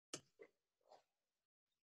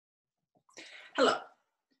Hello,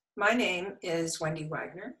 my name is Wendy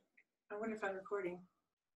Wagner. I wonder if I'm recording.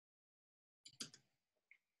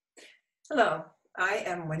 Hello, I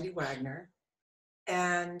am Wendy Wagner,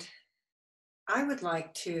 and I would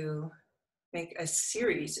like to make a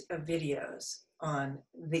series of videos on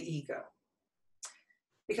the ego,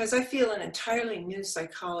 because I feel an entirely new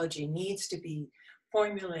psychology needs to be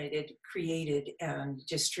formulated, created, and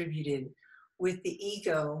distributed with the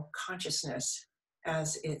ego consciousness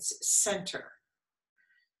as its center.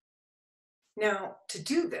 Now, to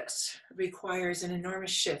do this requires an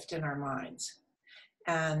enormous shift in our minds.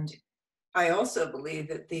 And I also believe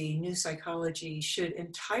that the new psychology should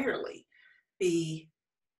entirely be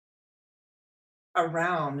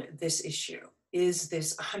around this issue. Is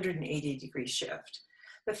this 180-degree shift?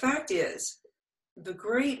 The fact is, the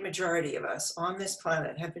great majority of us on this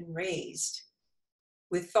planet have been raised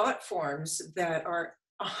with thought forms that are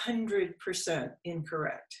 100%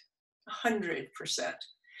 incorrect, 100%.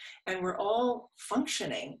 And we're all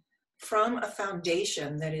functioning from a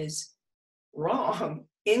foundation that is wrong,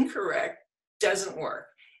 incorrect, doesn't work.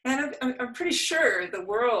 And I'm pretty sure the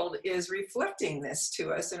world is reflecting this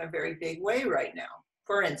to us in a very big way right now.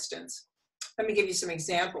 For instance, let me give you some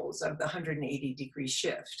examples of the 180-degree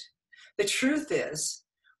shift. The truth is,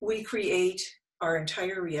 we create our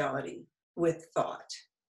entire reality with thought.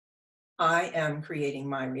 I am creating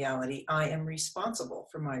my reality. I am responsible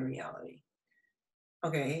for my reality.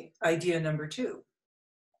 Okay, idea number 2.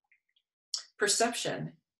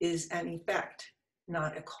 Perception is an effect,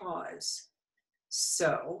 not a cause.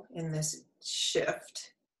 So in this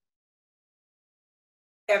shift,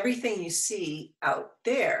 everything you see out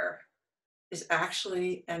there is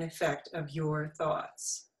actually an effect of your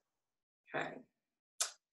thoughts. Okay.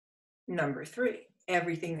 Number 3,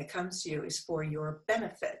 everything that comes to you is for your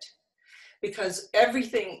benefit, because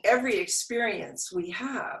every experience we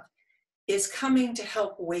have is coming to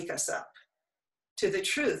help wake us up to the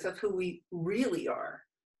truth of who we really are.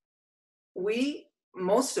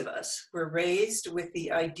 Most of us were raised with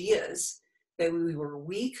the ideas that we were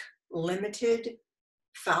weak, limited,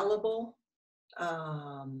 fallible,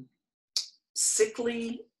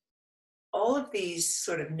 sickly, all of these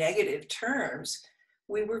sort of negative terms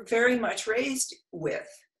we were very much raised with.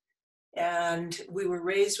 And we were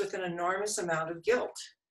raised with an enormous amount of guilt.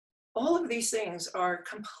 All of these things are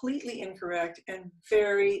completely incorrect and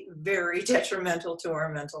very, very detrimental to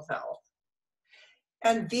our mental health.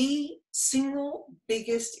 And the single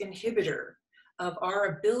biggest inhibitor of our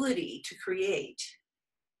ability to create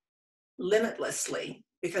limitlessly,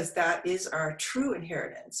 because that is our true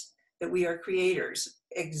inheritance, that we are creators,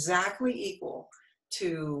 exactly equal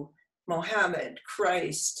to Mohammed,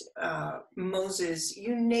 Christ, Moses,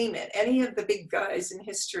 you name it, any of the big guys in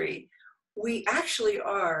history, we actually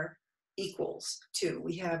are equals to.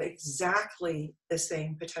 We have exactly the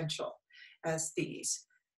same potential as these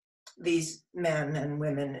men and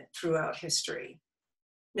women throughout history.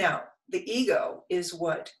 Now, the ego is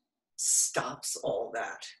what stops all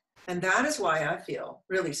that. And that is why I feel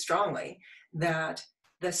really strongly that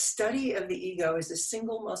the study of the ego is the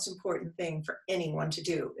single most important thing for anyone to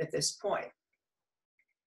do at this point.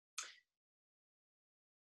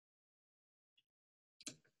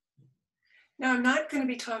 Now, I'm not going to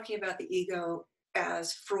be talking about the ego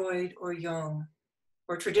as Freud or Jung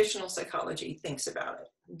or traditional psychology thinks about it.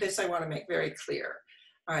 This I want to make very clear.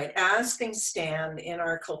 All right, as things stand in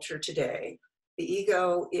our culture today, the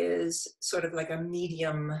ego is sort of like a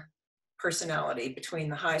medium personality between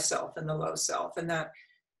the high self and the low self, and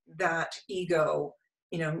that ego,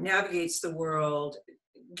 navigates the world,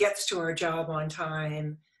 gets to our job on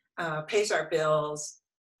time, pays our bills,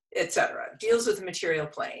 etc., deals with the material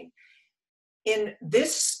plane. In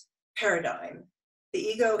this paradigm, the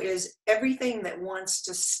ego is everything that wants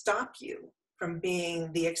to stop you from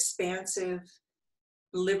being the expansive,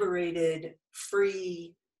 liberated,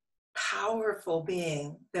 free, powerful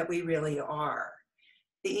being that we really are.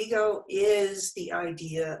 The ego is the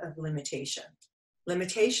idea of limitation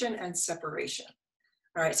and separation.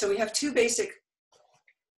 All right, so we have two basic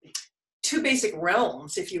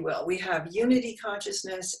realms, if you will. We have unity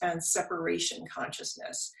consciousness and separation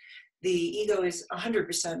consciousness. The ego is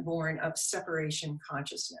 100% born of separation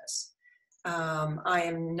consciousness. I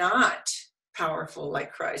am not powerful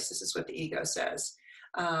like Christ. This is what the ego says.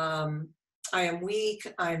 I am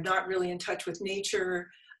weak. I am not really in touch with nature.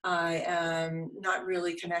 I am not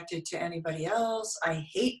really connected to anybody else. I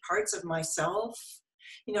hate parts of myself.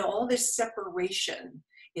 All this separation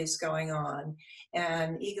is going on,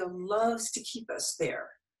 and ego loves to keep us there.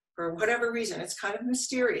 For whatever reason, it's kind of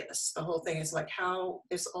mysterious. The whole thing is like how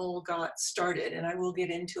this all got started, and I will get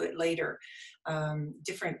into it later,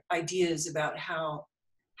 different ideas about how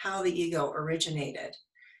the ego originated.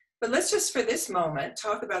 But let's just for this moment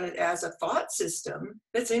talk about it as a thought system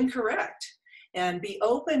that's incorrect, and be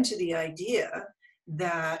open to the idea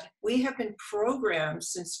that we have been programmed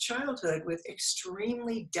since childhood with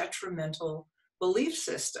extremely detrimental belief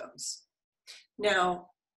systems. Now,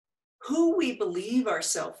 who we believe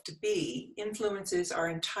ourselves to be influences our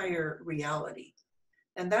entire reality.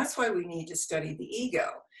 And that's why we need to study the ego,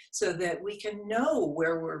 so that we can know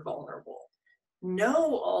where we're vulnerable,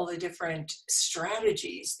 know all the different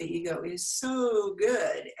strategies. The ego is so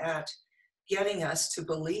good at getting us to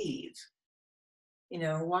believe. You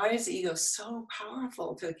know, why is the ego so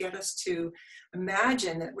powerful to get us to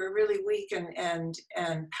imagine that we're really weak and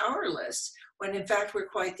powerless, when in fact we're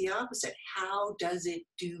quite the opposite? How does it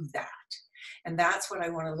do that? And that's what I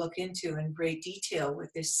want to look into in great detail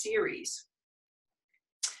with this series.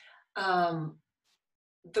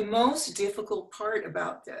 The most difficult part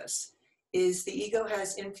about this is the ego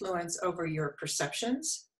has influence over your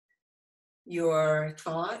perceptions, your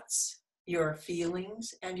thoughts, your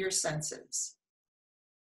feelings, and your senses.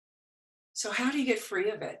 So how do you get free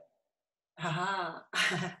of it? Aha,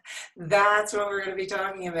 that's what we're going to be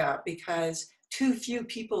talking about, because too few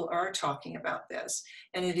people are talking about this.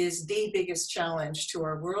 And it is the biggest challenge to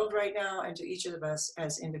our world right now and to each of us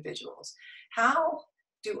as individuals. How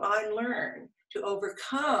do I learn to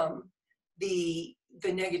overcome the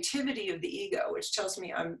negativity of the ego, which tells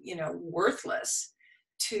me I'm, worthless,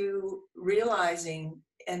 to realizing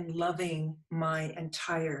and loving my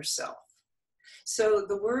entire self? So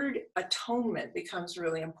the word atonement becomes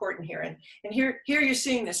really important here. And here you're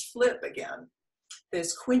seeing this flip again,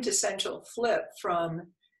 this quintessential flip from,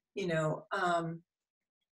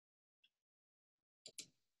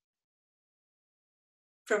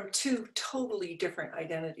 from two totally different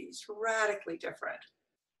identities, radically different.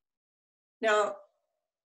 Now,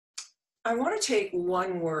 I want to take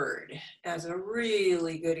one word as a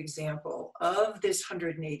really good example of this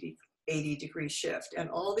 180-degree shift and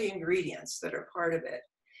all the ingredients that are part of it.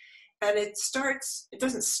 And it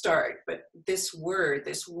doesn't start, but this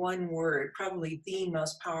one word, probably the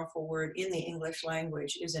most powerful word in the English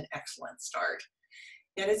language, is an excellent start.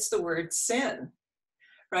 And it's the word sin,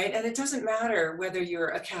 right? And it doesn't matter whether you're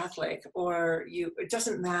a Catholic or it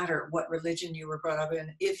doesn't matter what religion you were brought up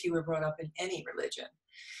in, if you were brought up in any religion.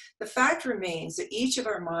 The fact remains that each of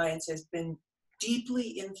our minds has been deeply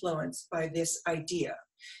influenced by this idea.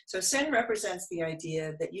 So sin represents the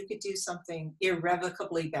idea that you could do something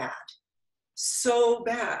irrevocably bad, so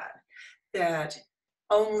bad that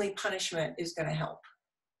only punishment is going to help.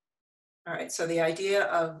 All right, so the idea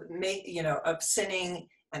of sinning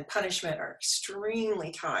and punishment are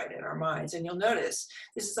extremely tied in our minds. And you'll notice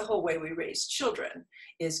this is the whole way we raise children,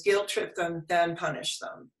 is guilt trip them, then punish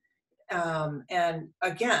them. And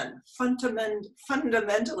again,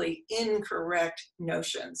 fundamentally incorrect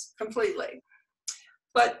notions, completely.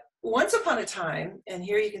 But once upon a time, and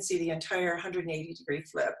here you can see the entire 180-degree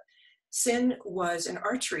flip, sin was an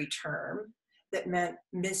archery term that meant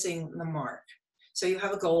missing the mark. So you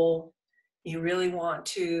have a goal, you really want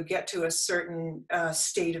to get to a certain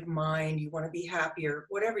state of mind, you want to be happier,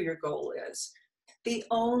 whatever your goal is. The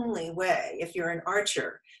only way, if you're an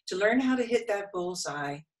archer, to learn how to hit that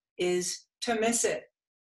bullseye is to miss it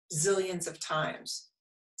zillions of times.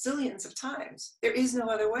 Zillions of times. There is no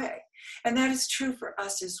other way. And that is true for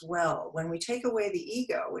us as well. When we take away the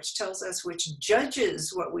ego, which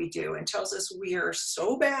judges what we do and tells us we are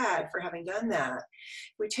so bad for having done that,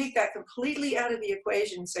 we take that completely out of the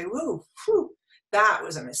equation and say, whoa, that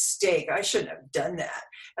was a mistake. I shouldn't have done that.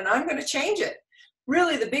 And I'm going to change it.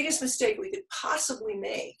 Really, the biggest mistake we could possibly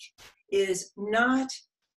make is not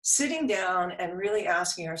sitting down and really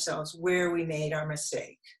asking ourselves where we made our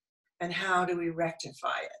mistake and how do we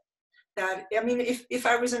rectify it. If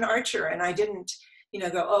I was an archer and I didn't,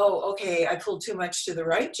 go, oh, okay, I pulled too much to the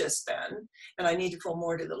right just then, and I need to pull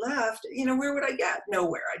more to the left, where would I get?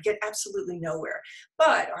 Nowhere. I'd get absolutely nowhere.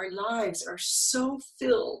 But our lives are so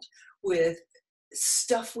filled with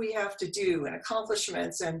stuff we have to do and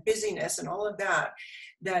accomplishments and busyness and all of that,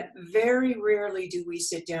 that very rarely do we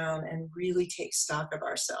sit down and really take stock of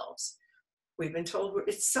ourselves. We've been told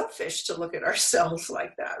it's selfish to look at ourselves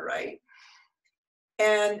like that, right?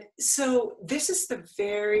 And so this is the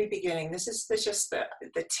very beginning. This is just the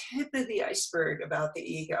tip of the iceberg about the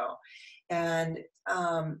ego. And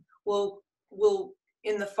we'll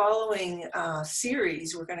in the following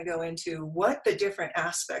series, we're going to go into what the different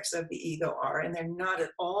aspects of the ego are, and they're not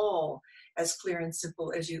at all as clear and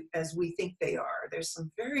simple as we think they are. There's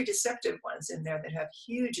some very deceptive ones in there that have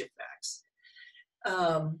huge effects.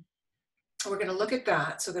 We're going to look at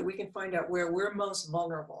that so that we can find out where we're most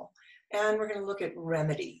vulnerable, and we're going to look at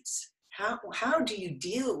remedies. How do you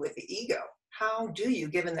deal with the ego? How do you,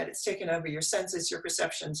 given that it's taken over your senses, your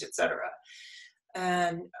perceptions, etc.?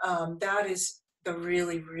 And that is the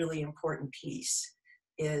really, really important piece,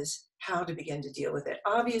 is how to begin to deal with it.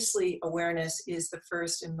 Obviously, awareness is the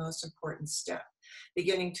first and most important step.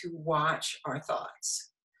 Beginning to watch our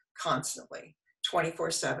thoughts constantly,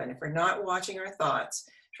 24/7. If we're not watching our thoughts,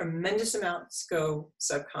 tremendous amounts go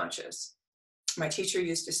subconscious. My teacher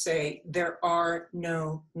used to say, there are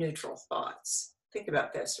no neutral thoughts. Think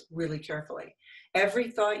about this really carefully. Every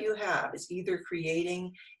thought you have is either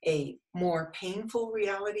creating a more painful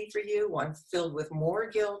reality for you, one filled with more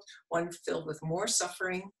guilt, one filled with more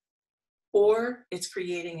suffering, or it's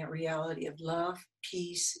creating a reality of love,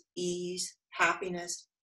 peace, ease, happiness,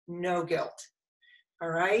 no guilt. All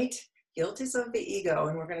right? Guilt is of the ego,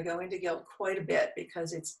 and we're going to go into guilt quite a bit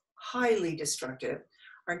because it's highly destructive.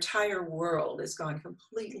 Our entire world has gone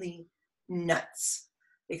completely nuts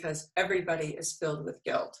because everybody is filled with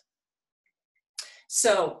guilt.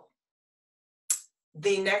 So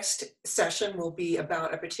the next session will be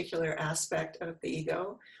about a particular aspect of the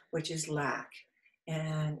ego, which is lack.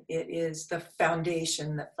 And it is the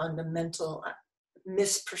foundation, the fundamental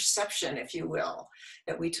misperception, if you will,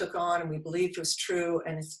 that we took on and we believed was true.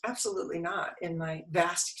 And it's absolutely not, in my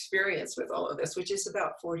vast experience with all of this, which is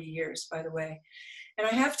about 40 years, by the way. And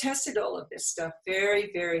I have tested all of this stuff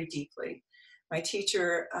very, very deeply. My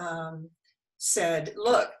teacher said,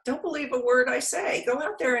 look, don't believe a word I say. Go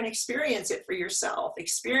out there and experience it for yourself.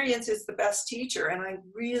 Experience is the best teacher. And I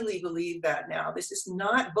really believe that now. This is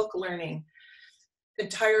not book learning,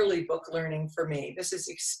 entirely book learning for me. This is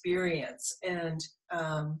experience. And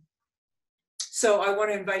so I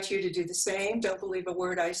want to invite you to do the same. Don't believe a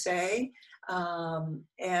word I say.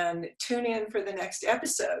 And tune in for the next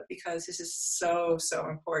episode because this is so, so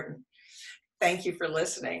important. Thank you for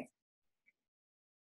listening.